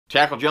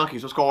Tackle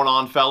Junkies, what's going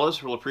on,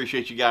 fellas? Really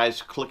appreciate you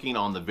guys clicking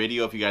on the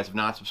video. If you guys have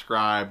not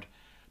subscribed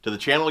to the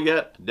channel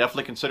yet,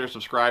 definitely consider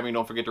subscribing.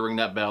 Don't forget to ring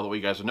that bell, that way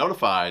you guys are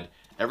notified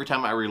every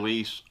time I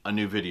release a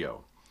new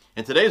video.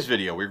 In today's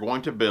video, we're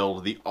going to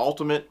build the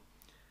ultimate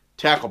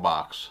tackle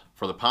box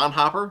for the pond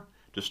hopper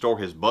to store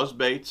his buzz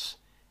baits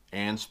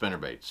and spinner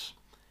baits.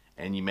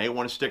 And you may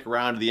want to stick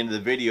around to the end of the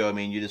video. I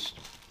mean, you just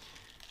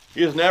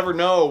never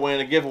know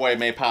when a giveaway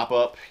may pop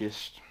up. You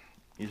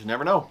just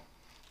never know.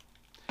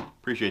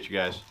 Appreciate you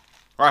guys.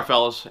 All right,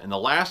 fellas, in the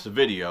last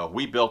video,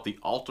 we built the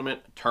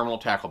ultimate terminal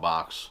tackle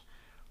box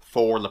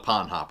for the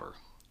pond hopper.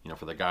 You know,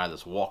 for the guy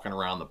that's walking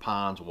around the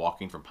ponds,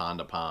 walking from pond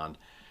to pond,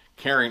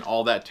 carrying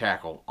all that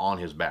tackle on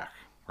his back,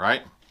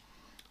 right?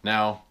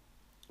 Now,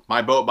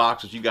 my boat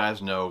boxes, you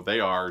guys know, they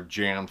are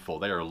jammed full.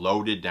 They are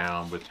loaded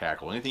down with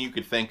tackle. Anything you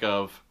could think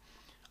of,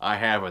 I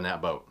have in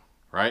that boat,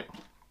 right?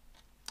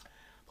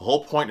 The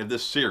whole point of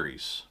this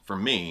series, for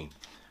me,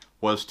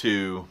 was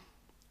to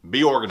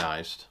be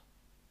organized,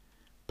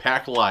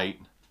 pack light,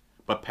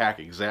 but pack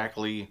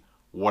exactly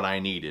what I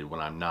needed when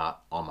I'm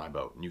not on my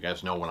boat. And you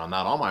guys know when I'm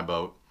not on my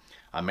boat,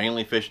 I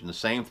mainly fish in the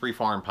same 3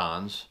 farm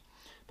ponds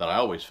that I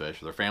always fish.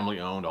 They're family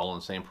owned, all on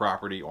the same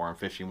property, or I'm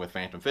fishing with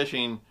Phantom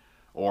Fishing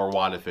or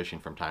wada fishing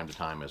from time to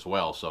time as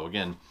well. So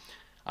again,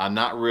 I'm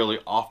not really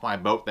off my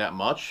boat that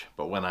much,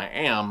 but when I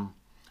am,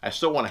 I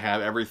still want to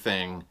have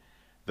everything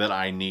that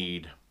I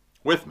need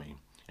with me.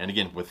 And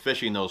again, with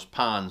fishing those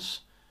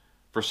ponds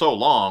for so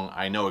long,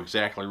 I know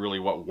exactly really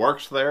what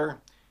works there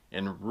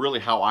and really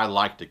how I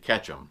like to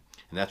catch them.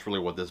 And that's really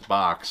what this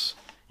box,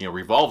 you know,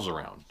 revolves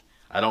around.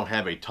 I don't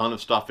have a ton of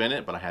stuff in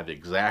it, but I have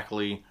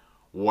exactly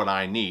what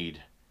I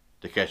need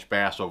to catch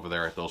bass over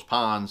there at those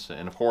ponds.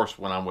 And of course,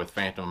 when I'm with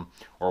Phantom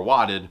or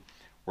wadded,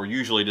 we're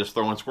usually just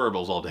throwing square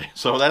bills all day.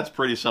 So that's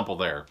pretty simple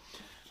there.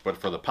 But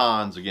for the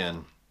ponds,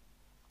 again,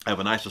 I have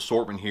a nice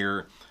assortment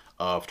here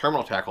of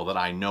terminal tackle that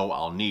I know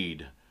I'll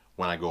need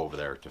when I go over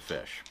there to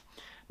fish.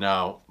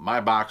 Now, my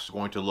box is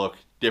going to look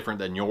different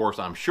than yours,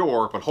 I'm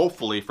sure, but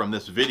hopefully from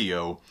this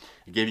video,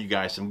 it gave you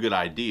guys some good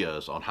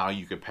ideas on how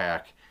you could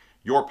pack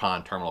your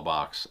pond terminal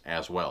box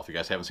as well. If you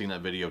guys haven't seen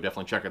that video,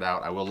 definitely check it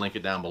out. I will link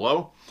it down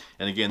below.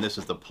 And again, this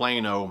is the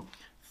Plano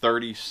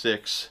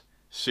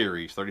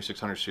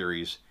 3600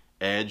 series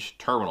Edge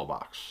terminal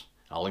box.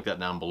 I'll link that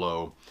down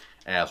below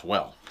as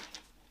well.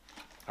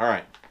 All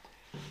right.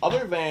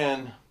 Other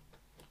than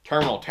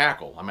terminal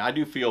tackle, I mean, I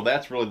do feel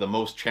that's really the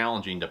most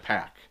challenging to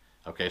pack.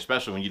 Okay,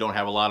 especially when you don't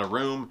have a lot of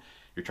room,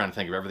 you're trying to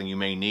think of everything you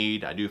may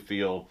need. I do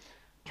feel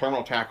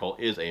terminal tackle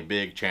is a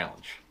big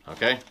challenge,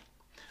 okay?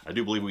 I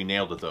do believe we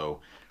nailed it, though,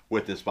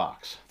 with this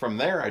box. From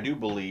there, I do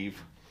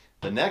believe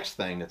the next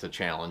thing that's a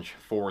challenge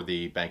for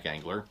the bank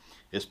angler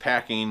is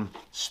packing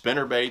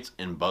spinner baits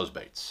and buzz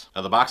baits.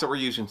 Now, the box that we're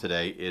using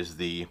today is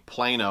the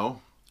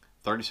Plano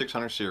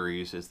 3600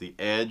 series, is the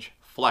Edge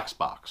Flex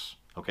box.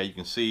 Okay, you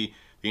can see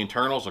the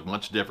internals look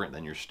much different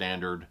than your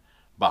standard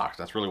box.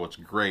 That's really what's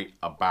great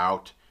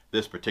about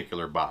this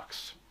particular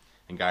box.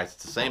 And guys,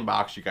 it's the same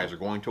box you guys are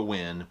going to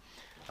win,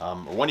 or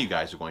one of you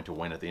guys are going to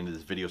win at the end of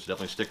this video, so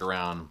definitely stick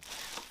around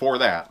for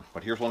that.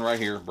 But here's one right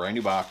here, brand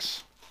new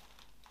box.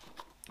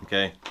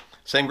 Okay,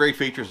 same great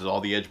features as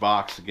all the Edge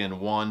box. Again,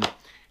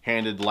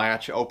 one-handed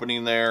latch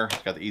opening there.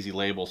 It's got the easy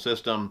label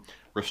system,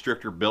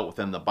 restrictor built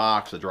within the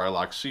box, a dry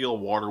lock seal,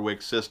 water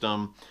wick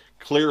system,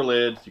 clear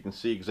lid. You can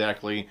see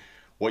exactly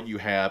what you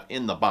have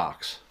in the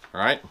box, all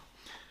right?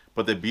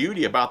 But the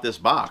beauty about this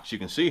box, you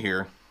can see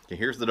here, okay,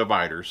 here's the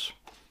dividers.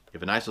 You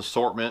have a nice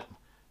assortment,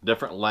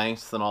 different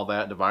lengths and all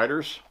that,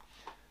 dividers.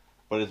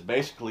 But it's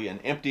basically an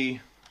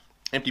empty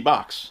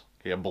box,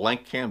 okay, a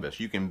blank canvas.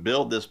 You can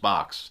build this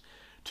box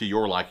to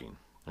your liking,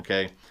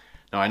 okay?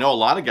 Now, I know a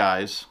lot of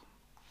guys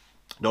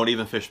don't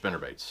even fish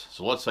spinnerbaits.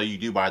 So let's say you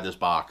do buy this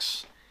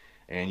box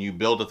and you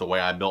build it the way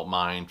I built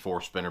mine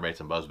for spinnerbaits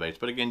and buzzbaits.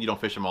 But again, you don't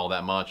fish them all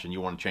that much and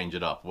you want to change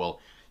it up. Well,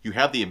 you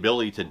have the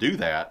ability to do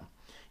that,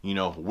 you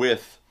know,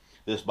 with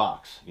this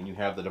box. And you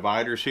have the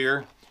dividers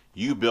here.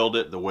 You build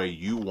it the way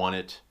you want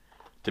it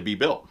to be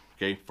built,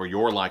 okay, for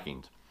your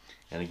likings.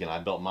 And again, I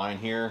built mine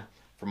here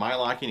for my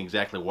liking,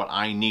 exactly what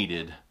I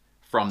needed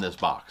from this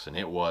box. And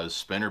it was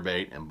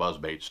spinnerbait and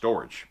buzzbait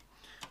storage,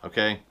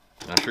 okay?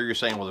 And I'm sure you're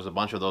saying, well, there's a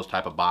bunch of those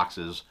type of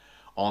boxes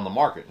on the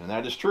market. And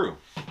that is true.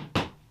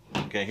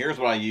 Okay, here's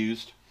what I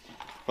used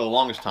for the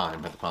longest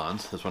time at the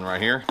ponds. This one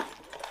right here,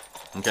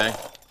 okay?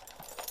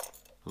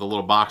 The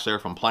little box there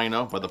from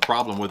Plano. But the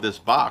problem with this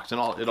box,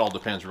 and it all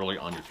depends really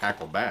on your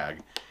tackle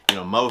bag. You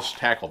know, most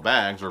tackle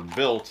bags are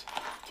built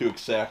to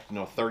accept, you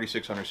know,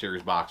 3600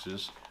 series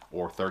boxes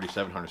or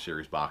 3700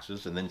 series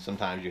boxes. And then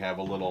sometimes you have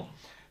a little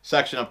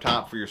section up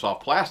top for your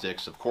soft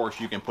plastics. Of course,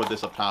 you can put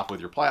this up top with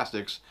your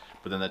plastics,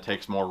 but then that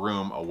takes more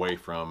room away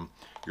from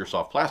your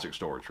soft plastic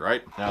storage,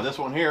 right? Now this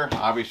one here,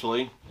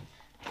 obviously,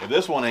 if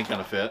this one ain't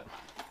gonna fit,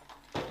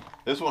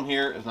 this one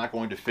here is not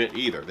going to fit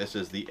either. This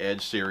is the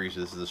Edge series.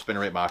 This is the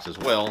spinnerbait box as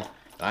well.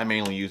 I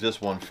mainly use this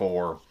one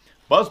for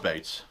buzz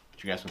baits,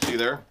 which you guys can see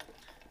there.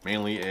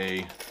 Mainly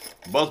a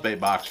buzzbait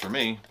box for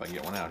me, if I can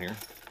get one out here.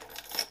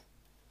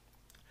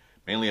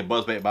 Mainly a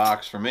buzzbait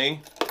box for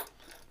me.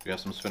 We have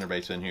some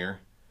spinnerbaits in here.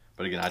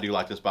 But again, I do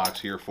like this box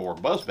here for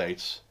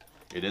buzzbaits.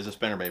 It is a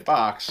spinnerbait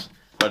box,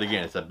 but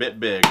again, it's a bit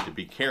big to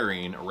be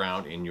carrying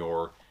around in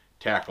your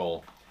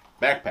tackle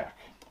backpack.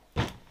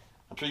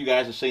 I'm sure you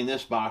guys have seen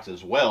this box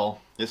as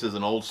well. This is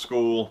an old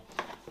school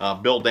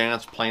Bill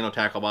Dance Plano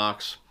tackle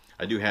box.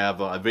 I do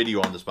have a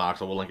video on this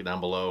box. I will link it down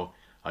below.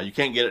 You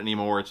can't get it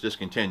anymore. It's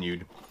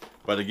discontinued.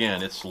 But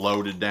again, it's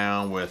loaded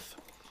down with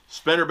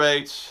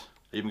spinnerbaits.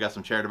 Even got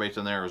some chatterbaits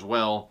in there as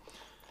well.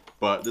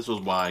 But this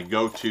was my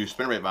go-to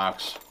spinnerbait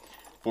box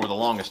for the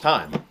longest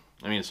time.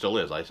 I mean, it still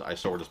is. I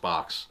store this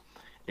box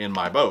in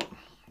my boat.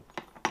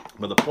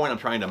 But the point I'm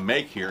trying to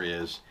make here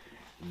is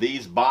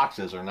these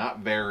boxes are not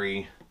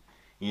very,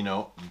 you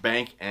know,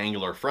 bank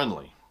angler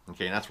friendly.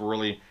 Okay, and that's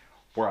really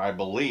where I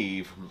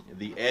believe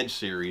the Edge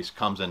series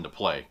comes into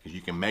play, because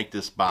you can make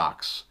this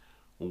box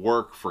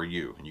work for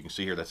you. And you can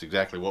see here, that's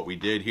exactly what we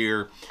did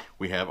here.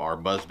 We have our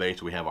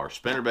buzzbaits, we have our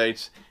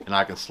spinnerbaits, and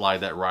I can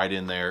slide that right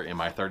in there in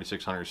my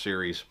 3600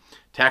 series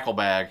tackle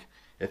bag.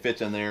 It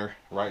fits in there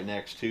right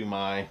next to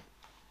my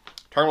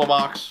terminal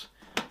box.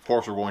 Of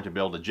course, we're going to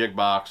build a jig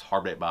box,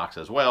 hardbait box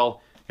as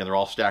well, and they're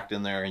all stacked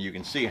in there, and you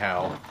can see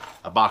how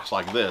a box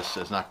like this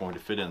is not going to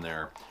fit in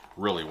there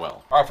really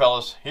well. All right,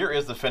 fellas, here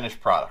is the finished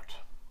product.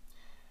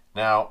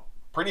 Now,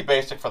 pretty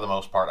basic for the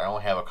most part. I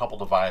only have a couple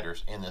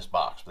dividers in this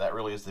box, but that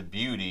really is the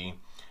beauty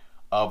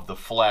of the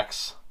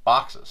Flex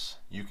boxes.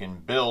 You can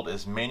build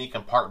as many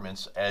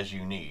compartments as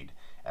you need.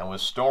 And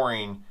with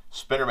storing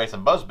spinnerbaits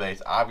and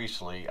buzzbaits,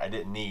 obviously I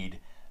didn't need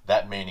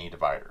that many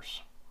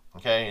dividers.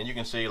 Okay, and you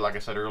can see, like I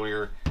said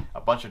earlier, a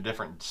bunch of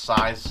different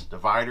size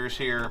dividers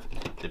here,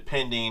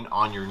 depending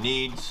on your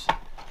needs.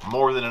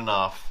 More than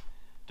enough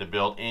to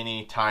build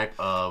any type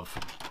of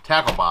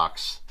tackle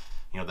box,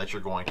 you know, that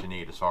you're going to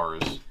need as far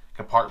as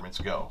compartments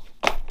go.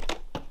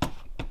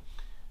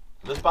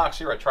 This box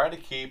here I try to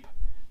keep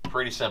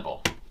pretty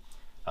simple.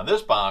 Now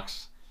this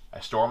box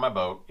I store in my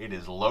boat. It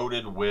is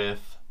loaded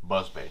with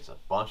buzzbaits, a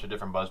bunch of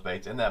different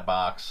buzzbaits in that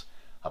box,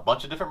 a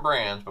bunch of different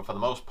brands, but for the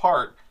most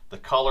part the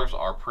colors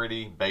are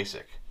pretty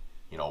basic.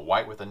 You know,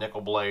 white with a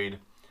nickel blade,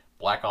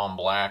 black on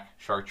black,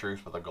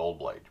 chartreuse with a gold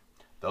blade.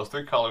 Those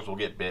three colors will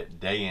get bit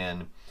day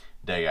in,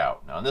 day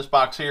out. Now in this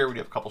box here we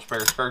have a couple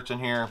spare skirts in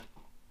here,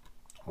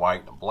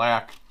 white and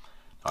black.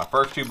 Our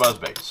first two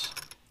buzzbaits.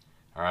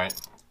 All right,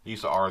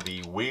 these are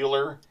the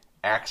Wheeler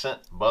Accent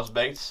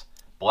buzzbaits,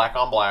 black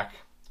on black.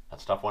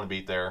 That's a tough one to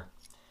beat there.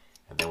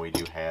 And then we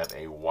do have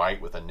a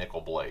white with a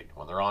nickel blade.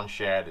 When they're on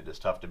shad, it is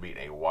tough to beat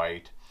a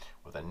white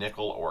with a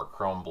nickel or a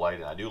chrome blade.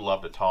 And I do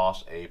love to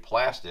toss a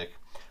plastic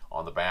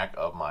on the back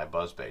of my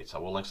buzzbaits. I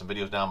will link some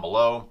videos down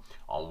below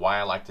on why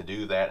I like to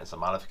do that and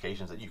some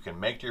modifications that you can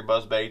make to your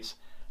buzzbaits.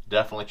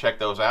 Definitely check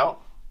those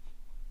out.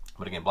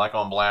 But again, black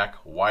on black,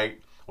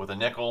 white with a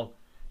nickel.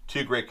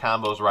 Two great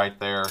combos right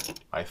there.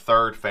 My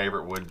third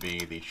favorite would be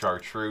the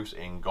chartreuse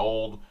in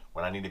gold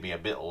when I need to be a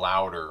bit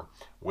louder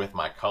with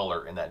my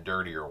color in that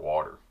dirtier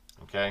water.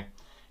 Okay,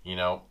 you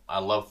know, I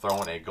love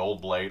throwing a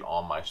gold blade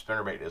on my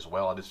spinnerbait as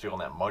well. I just feel in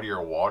that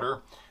muddier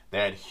water,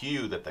 that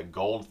hue that the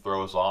gold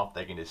throws off,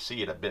 they can just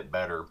see it a bit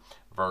better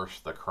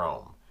versus the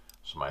chrome.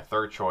 So my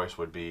third choice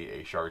would be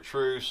a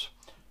chartreuse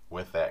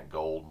with that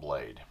gold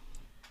blade.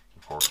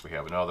 Of course, we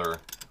have another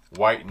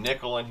white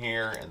nickel in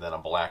here, and then a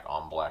black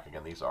on black.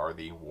 Again, these are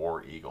the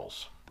War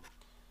Eagles.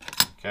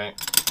 Okay,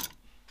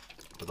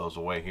 put those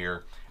away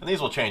here. And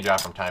these will change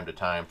out from time to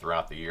time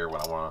throughout the year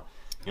when I want to,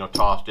 you know,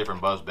 toss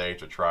different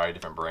buzzbaits or try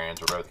different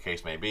brands or whatever the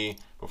case may be.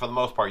 But for the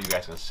most part, you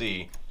guys can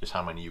see just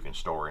how many you can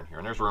store in here.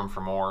 And there's room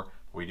for more.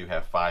 We do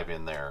have 5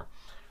 in there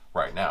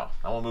right now.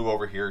 Now we'll move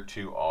over here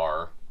to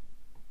our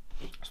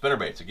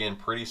spinnerbaits. Again,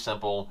 pretty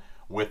simple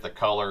with the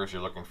colors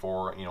you're looking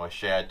for. You know, a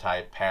shad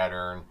type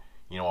pattern.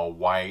 You know, a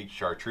white,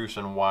 chartreuse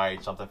and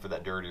white, something for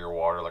that dirtier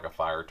water like a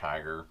fire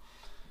tiger.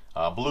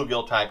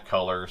 Bluegill type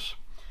colors.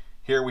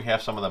 Here we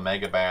have some of the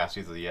mega bass.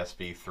 These are the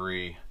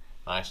SV3.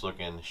 Nice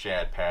looking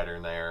shad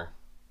pattern there.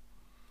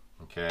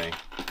 Okay,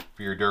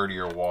 for your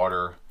dirtier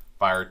water,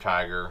 fire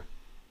tiger,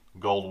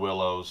 gold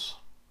willows.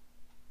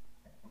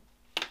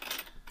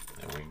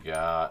 Then we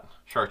got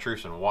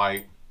chartreuse and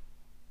white.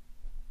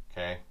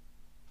 Okay.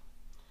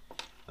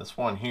 This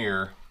one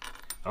here,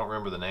 I don't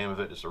remember the name of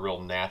it. It's a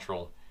real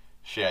natural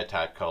shad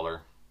type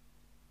color.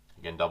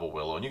 Again, double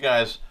willow. And you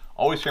guys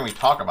always hear me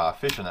talk about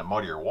fishing that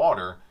muddier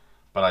water,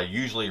 but I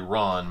usually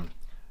run,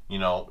 you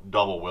know,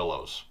 double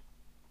willows.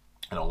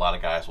 And a lot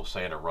of guys will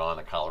say to run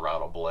a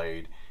Colorado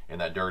blade in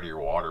that dirtier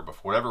water, but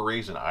for whatever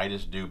reason, I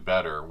just do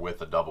better with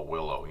the double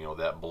willow. You know,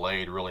 that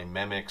blade really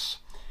mimics,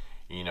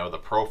 you know, the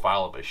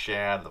profile of a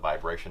shad, the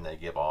vibration they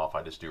give off.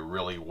 I just do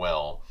really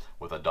well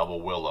with a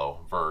double willow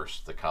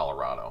versus the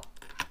Colorado.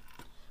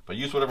 But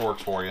use whatever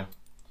works for you.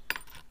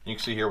 You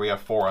can see here we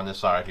have 4 on this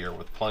side here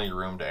with plenty of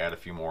room to add a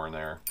few more in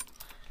there.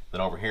 Then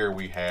over here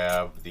we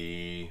have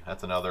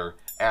that's another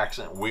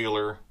Accent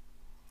Wheeler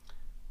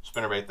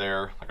spinnerbait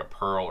there, like a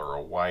pearl or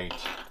a white.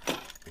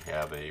 We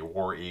have a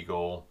War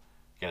Eagle,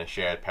 again a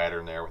shad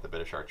pattern there with a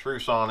bit of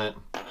chartreuse on it.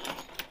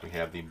 We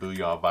have the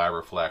Booyah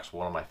Vibraflex,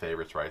 one of my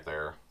favorites right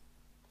there.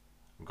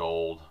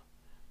 Gold,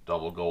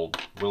 double gold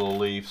willow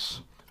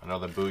leaves.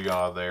 Another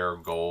booyah there,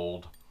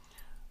 gold,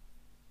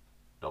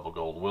 double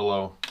gold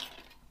willow.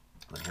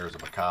 And then here's a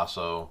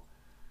Picasso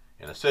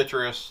and a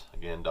citrus,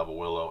 again double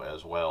willow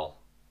as well.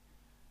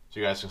 So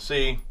you guys can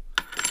see,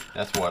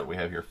 that's what we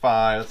have here.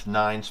 That's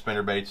 9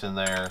 spinnerbaits in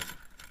there,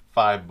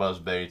 5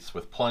 buzzbaits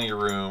with plenty of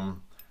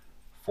room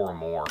for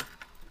more.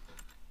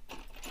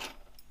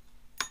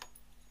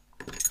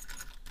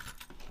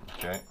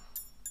 Okay,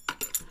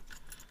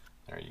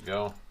 there you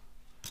go.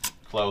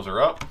 Close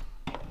her up.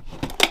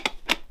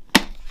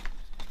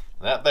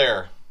 That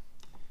there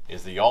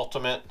is the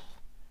ultimate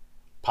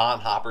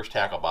pond hoppers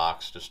tackle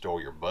box to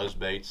store your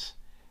buzzbaits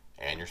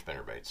and your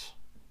spinnerbaits.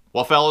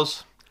 Well,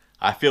 fellas,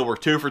 I feel we're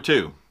 2 for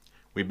 2.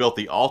 We built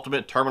the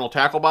ultimate terminal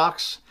tackle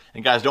box.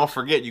 And guys, don't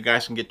forget, you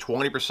guys can get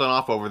 20%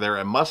 off over there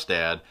at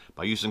Mustad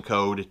by using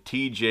code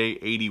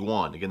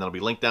TJ81. Again, that'll be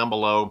linked down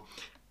below.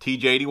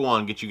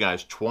 TJ81 get you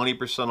guys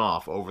 20%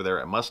 off over there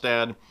at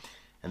Mustad.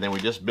 And then we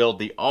just built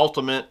the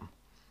ultimate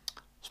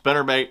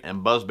spinnerbait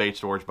and buzzbait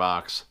storage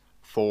box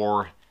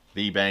for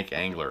the bank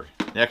angler.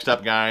 Next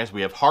up, guys,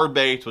 we have hard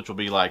baits, which will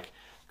be like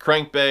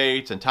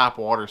crankbaits and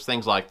topwaters,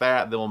 things like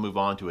that. Then we'll move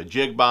on to a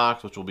jig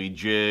box, which will be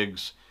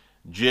jigs,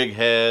 jig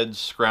heads,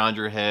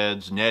 scrounger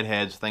heads, Ned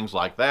heads, things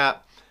like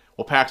that.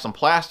 We'll pack some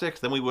plastics.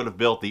 Then we would have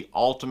built the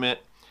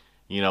ultimate,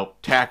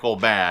 tackle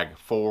bag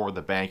for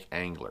the bank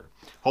angler.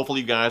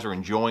 Hopefully you guys are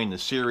enjoying the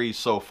series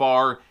so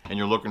far and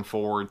you're looking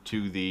forward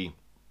to the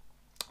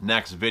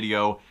next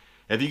video.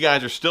 If you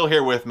guys are still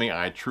here with me,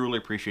 I truly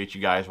appreciate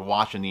you guys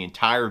watching the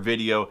entire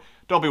video.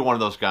 Don't be one of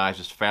those guys,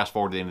 just fast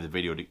forward to the end of the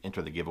video to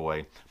enter the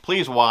giveaway.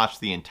 Please watch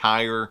the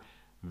entire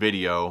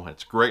video.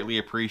 It's greatly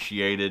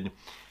appreciated.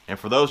 And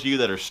for those of you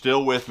that are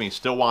still with me,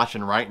 still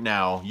watching right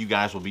now, you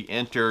guys will be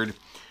entered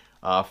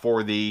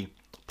for the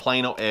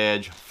Plano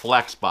Edge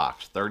Flex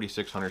Box,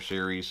 3600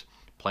 series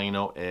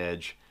Plano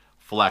Edge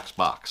Flex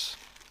Box.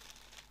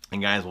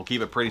 And guys, we'll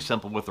keep it pretty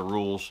simple with the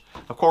rules.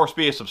 Of course,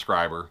 be a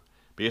subscriber.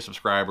 Be a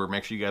subscriber.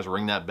 Make sure you guys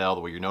ring that bell,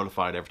 that way you're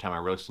notified every time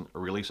I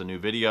release a new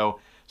video.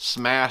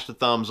 Smash the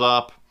thumbs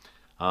up.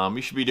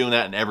 You should be doing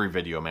that in every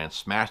video, man.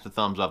 Smash the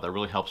thumbs up. That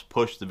really helps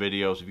push the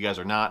videos. If you guys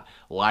are not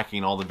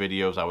liking all the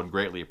videos, I would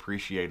greatly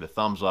appreciate a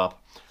thumbs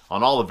up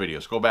on all the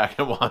videos. Go back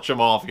and watch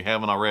them all if you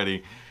haven't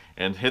already.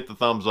 And hit the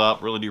thumbs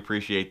up. Really do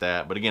appreciate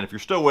that. But again, if you're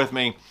still with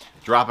me,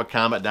 drop a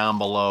comment down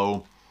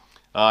below.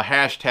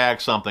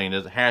 Hashtag something.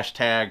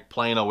 Hashtag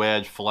Plano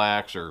Edge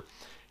Flex or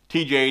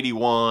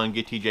TJ81.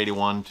 Get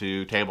TJ81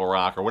 to Table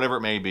Rock or whatever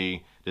it may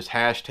be. Just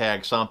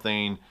hashtag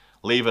something.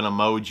 Leave an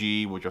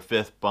emoji with your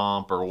fist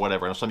bump or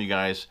whatever. I know some of you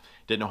guys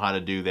didn't know how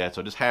to do that.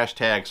 So just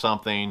hashtag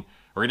something.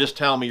 Or just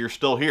tell me you're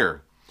still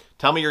here.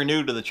 Tell me you're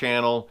new to the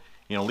channel.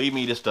 Leave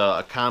me just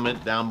a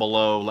comment down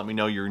below. Let me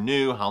know you're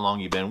new, how long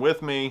you've been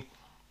with me.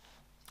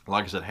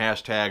 Like I said,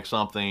 hashtag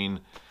something,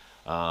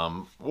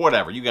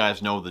 whatever. You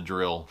guys know the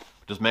drill.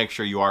 Just make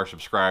sure you are a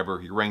subscriber,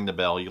 you ring the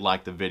bell, you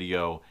like the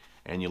video,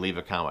 and you leave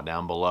a comment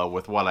down below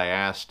with what I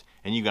asked.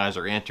 And you guys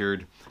are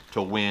entered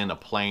to win a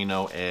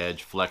Plano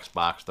Edge Flex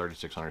Box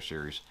 3600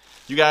 series.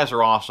 You guys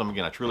are awesome.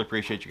 Again, I truly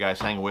appreciate you guys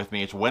hanging with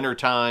me. It's winter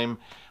time,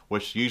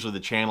 which usually the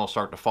channels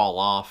start to fall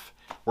off.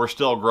 We're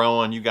still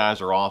growing. You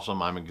guys are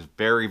awesome. I'm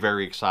very,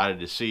 very excited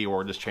to see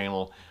where this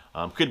channel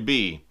could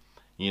be,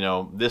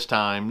 this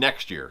time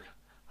next year.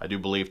 I do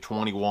believe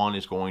 21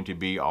 is going to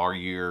be our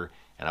year,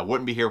 and I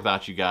wouldn't be here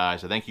without you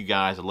guys. I thank you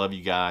guys. I love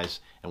you guys,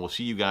 and we'll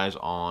see you guys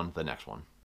on the next one.